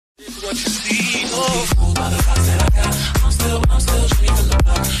What you see, oh, by the thoughts that I got, I'm still dreaming the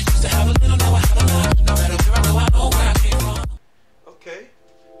block. Used to have a little, now I have a lot. No matter where I go, I know where I came from. Okay,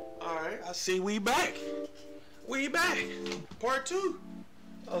 all right. I see we back. We back. Part 2.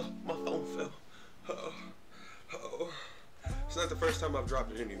 Oh, my phone fell. Uh-oh. It's not the first time I've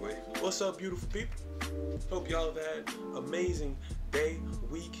dropped it anyway. What's up, beautiful people? Hope y'all have had amazing day,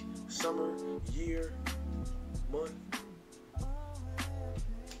 week, summer, year, month.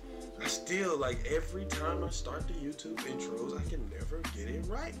 I still, like, every time I start the YouTube intros, I can never get it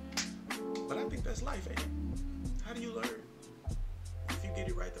right. But I think that's life, ain't it? How do you learn? If you get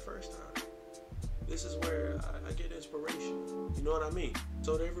it right the first time. This is where I get inspiration. You know what I mean?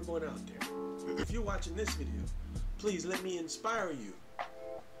 So to everyone out there, if you're watching this video, please let me inspire you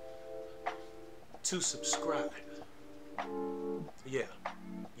to subscribe. Yeah.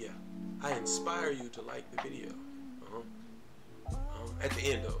 I inspire you to like the video. At the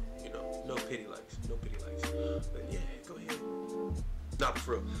end though, you know, no pity likes. But yeah, go ahead. Not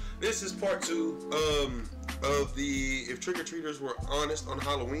for real. This is part 2 of the If Trick-or-Treaters Were Honest on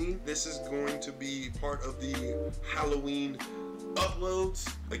Halloween. This is going to be part of the Halloween uploads.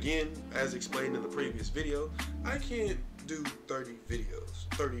 Again, as explained in the previous video, I can't do 31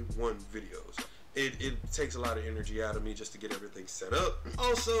 videos. It takes a lot of energy out of me just to get everything set up.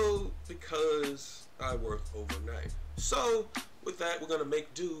 Also, because I work overnight. So, with that, we're going to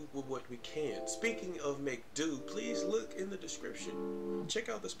make do with what we can. Speaking of make do, please look in the description. Check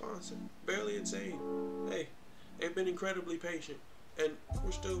out the sponsor, Barely Insane. Hey, they've been incredibly patient, and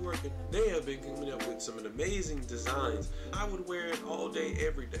we're still working. They have been coming up with some amazing designs. I would wear it all day,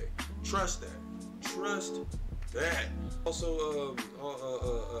 every day. Trust that. Trust that. Also,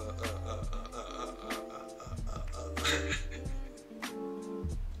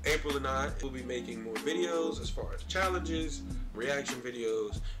 April and I will be making more videos as far as challenges, reaction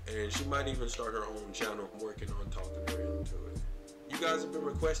videos, and she might even start her own channel. I'm working on talking her into it. You guys have been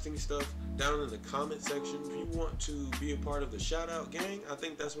requesting stuff down in the comment section. If you want to be a part of the shout out gang, I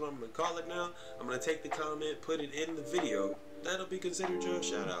think that's what I'm going to call it now. I'm going to take the comment, put it in the video. That'll be considered your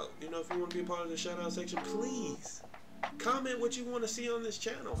shout out. You know, if you want to be a part of the shout out section, please comment what you want to see on this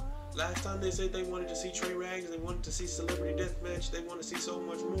channel. Last time they said they wanted to see Trey Rags, they wanted to see Celebrity Deathmatch, they want to see so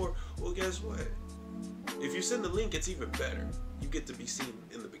much more. Well, guess what? If you send the link, it's even better. You get to be seen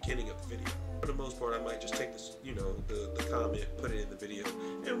in the beginning of the video. For the most part, I might just take this, you know, the comment, put it in the video,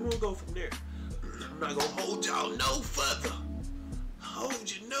 and we'll go from there. I'm not gonna hold y'all no further. Hold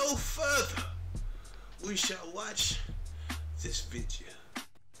you no further. We shall watch this video.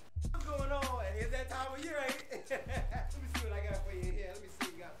 What's going on? It's that time of year, ain't it? Let me see what I got for you in here. Let me see.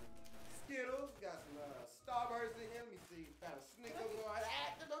 We got some Skittles, got some Starbursts in here. Let me see. Got a Snickers.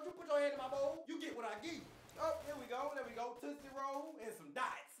 Don't you put your hand in my bowl. You get what I give you. Oh, here we go. There we go. Tootsie Roll and some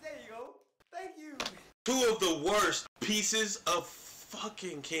dots. There you go. Thank you. 2 of the worst pieces of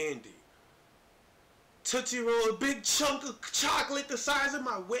fucking candy. Tootsie Roll, a big chunk of chocolate the size of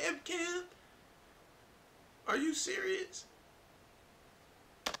my webcam? Are you serious?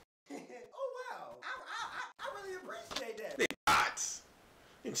 Oh, wow. I really appreciate that. They dots.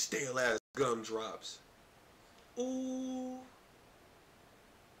 And stale ass gumdrops. Ooh.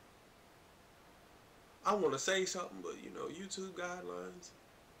 I want to say something, but you know, YouTube guidelines.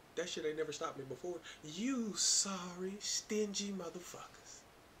 That shit ain't never stopped me before. You sorry, stingy motherfuckers.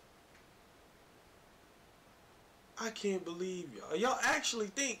 I can't believe y'all. Y'all actually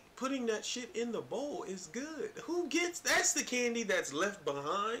think putting that shit in the bowl is good. Who gets, that's the candy that's left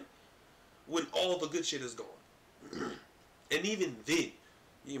behind when all the good shit is gone. And even then,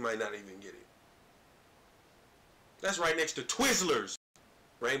 you might not even get it. That's right next to Twizzlers.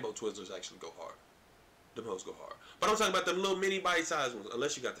 Rainbow Twizzlers actually go hard. Them hoes go hard. But I'm talking about them little mini bite-sized ones,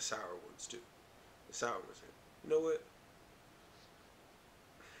 unless you got the sour ones too. The sour ones. You know what?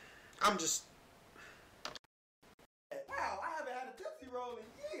 I'm just... Wow, I haven't had a Tootsie Roll in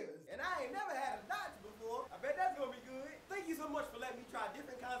years. And I ain't never had a Dots before. I bet that's gonna be good. Thank you so much for letting me try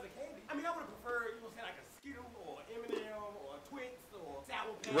different kinds of candy. I mean, I would have preferred, you know what I'm saying, like a Skittle or M&M or Twix or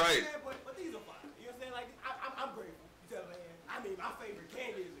Sour Patch. Right. But these are fine. You know what I'm saying? Like, I'm grateful. You tell me, man. I mean, my favorite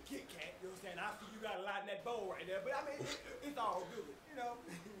candy is a Kit Kat. You know what I'm saying? I see you got a lot in that bowl right there. But I mean, it's all good. You know?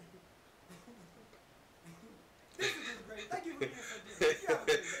 This is just great. Thank you for being so good. You have a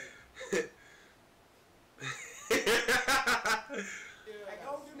good day. Hey,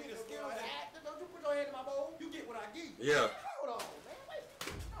 don't give me the Skittles. Don't you put your hand in my bowl. You get what I give you. Yeah. Hold on, man. Wait.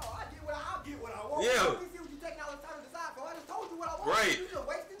 Oh, I'll get what I want. Yeah. Let me see what you taking all the time to decide for. I just told you what I want. Right. You just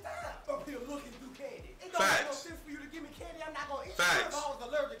wasting time. Up here looking through candy. It don't Facts. make no sense for you to give me candy. I'm not gonna eat. Facts. If I was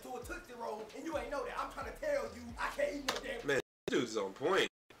allergic to a Tootsie Roll and you ain't know that, I'm trying to tell you I can't eat no damn. Man, this dude's on point.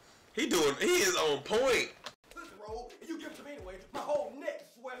 He is on point. Pussy roll, and you give it to me anyway. My whole neck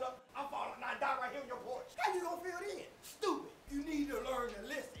swell up. I'm falling and I die right here on your porch. How you gonna feel then? Stupid. You need to learn to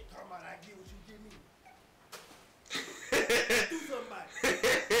listen. Talking about I get what you give me. Do something about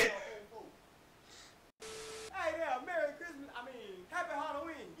it. Hey there, Merry Christmas. I mean, Happy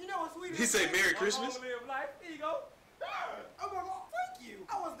Halloween. You know what sweet is? He say Merry Christmas? Live life. Here you go. Oh my God, thank you.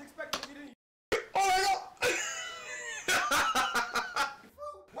 I wasn't expecting to get any Oh my God.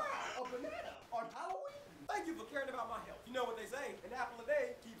 fruit. Wow, a banana on Halloween. Thank you for caring about my health. You know what they say, an apple a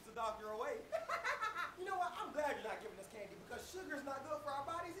day keeps the doctor away. You know what, I'm glad you're not giving us candy because sugar is not good for our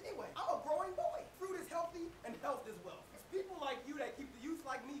bodies anyway. I'm a growing boy. Fruit is healthy and health is wealth. It's people like you that keep the youth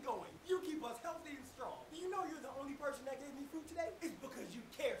like me going. You keep us healthy and strong. You know you're the only person that gave me fruit today? It's because you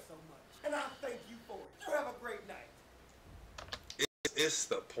care so much. And I thank you for it. You have a great night. It's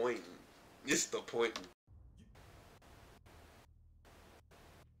the point. It's the point.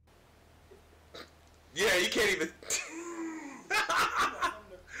 Yeah, you can't even.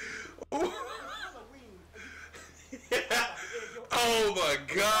 Oh my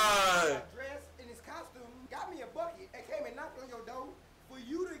God. Dress in his costume, got me a bucket, and came and knocked on your door for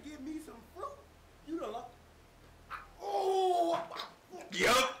you to give me some fruit. You don't know. Oh!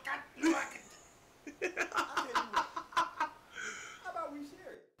 Yup. How about we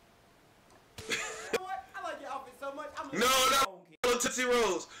share it? You know what? I like your outfit so much. I'm No, no, Tootsie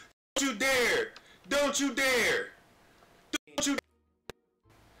Rolls. Don't you dare. Don't you dare. Don't you.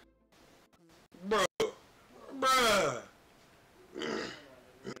 Bruh. Bruh.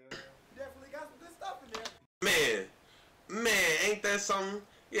 Definitely got some good stuff in there. Man, ain't that something?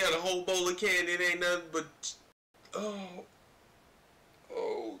 Yeah, the whole bowl of candy, it ain't nothing but.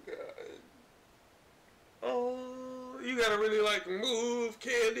 Oh God. Oh, you gotta really like move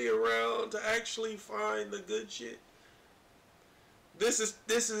candy around to actually find the good shit. This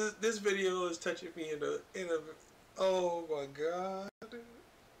video is touching me in a. Oh my God.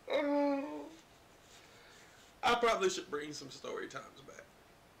 Oh. I probably should bring some story times back.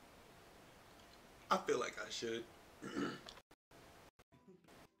 I feel like I should. See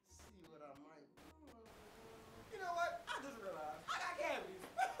what I might. You know what? I just realized I got cavities.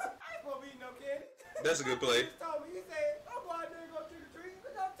 I ain't supposed to be eating no candy. That's a good play. He just told me, he said, I'm going there and go trick or treat,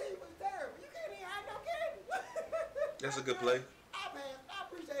 but your teeth was terrible. You can't even have no candy. That's a good play. I passed. I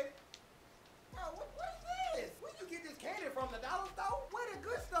appreciate it. Bro, what is this? Where you get this candy from? The dollar store? Where the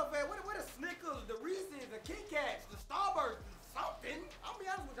good stuff at? Where the Snickers, the Reese's, the Kit Kats, the Starburst, something? I'll be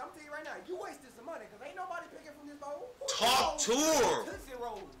honest with you. I'm telling you right now, you wasted some money because ain't nobody picking from this bowl. Talk to him. Tootsie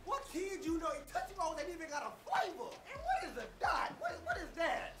Rolls. What kid you know? Tootsie Rolls ain't even got a flavor. And what is a dot? What is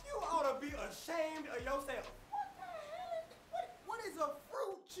that? You ought to be ashamed of yourself. What the hell? What is a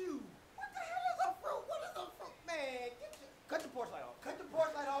fruit chew? What the hell is a fruit? What is a fruit? Man, cut the porch light off. Cut the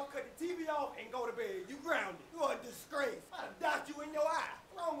porch light off, cut the TV off, and go to bed. You grounded. You are a disgrace. I'd dot you in your eye.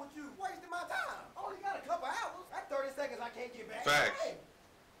 What's wrong with you? Wasting my time. I only got a couple hours. That's 30 seconds I can't get back. Facts. Hey.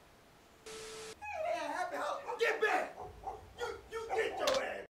 Yeah, happy holidays. Get back. You get your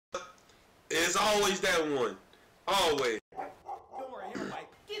ass. It's always that one. Always. Don't worry, he'll wipe.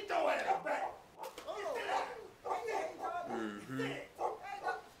 Get your ass back.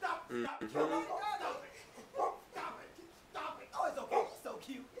 Stop it. Oh, it's okay. He's so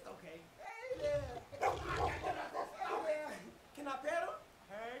cute. It's okay. Hey there. Can I pet him?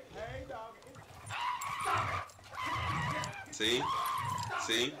 Hey, dog. See?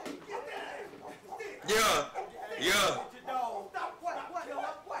 See? Yeah. Yeah. What?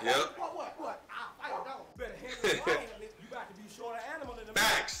 Yep. What? I'll fight a dog. Better handle it. You got to be short of animal in the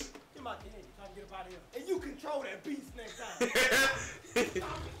Facts. Get my candy. Try to get up out of here. And you control that beast next time. Stop it.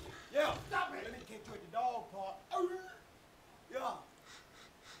 Yeah, stop it. Let me get you at the dog part.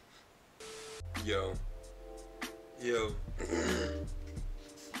 Yeah. Yo.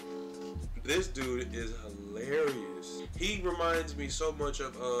 This dude is hilarious. He reminds me so much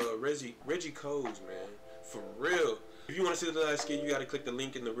of Reggie Coles, man. For real. If you want to see the live skit, you got to click the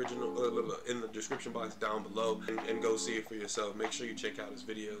link in the original in the description box down below and go see it for yourself. Make sure you check out his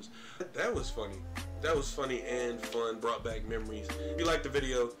videos. That was funny. That was funny and fun. Brought back memories. If you liked the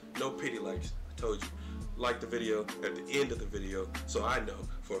video, no pity likes. I told you. Like the video at the end of the video, so I know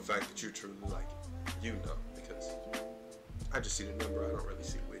for a fact that you truly like it. You know, because I just see the number. I don't really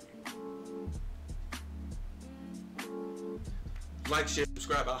see it with you. Like, share,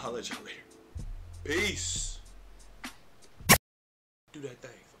 subscribe. I'll holler at y'all later. Peace. Do that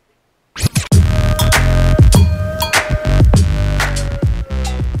thing.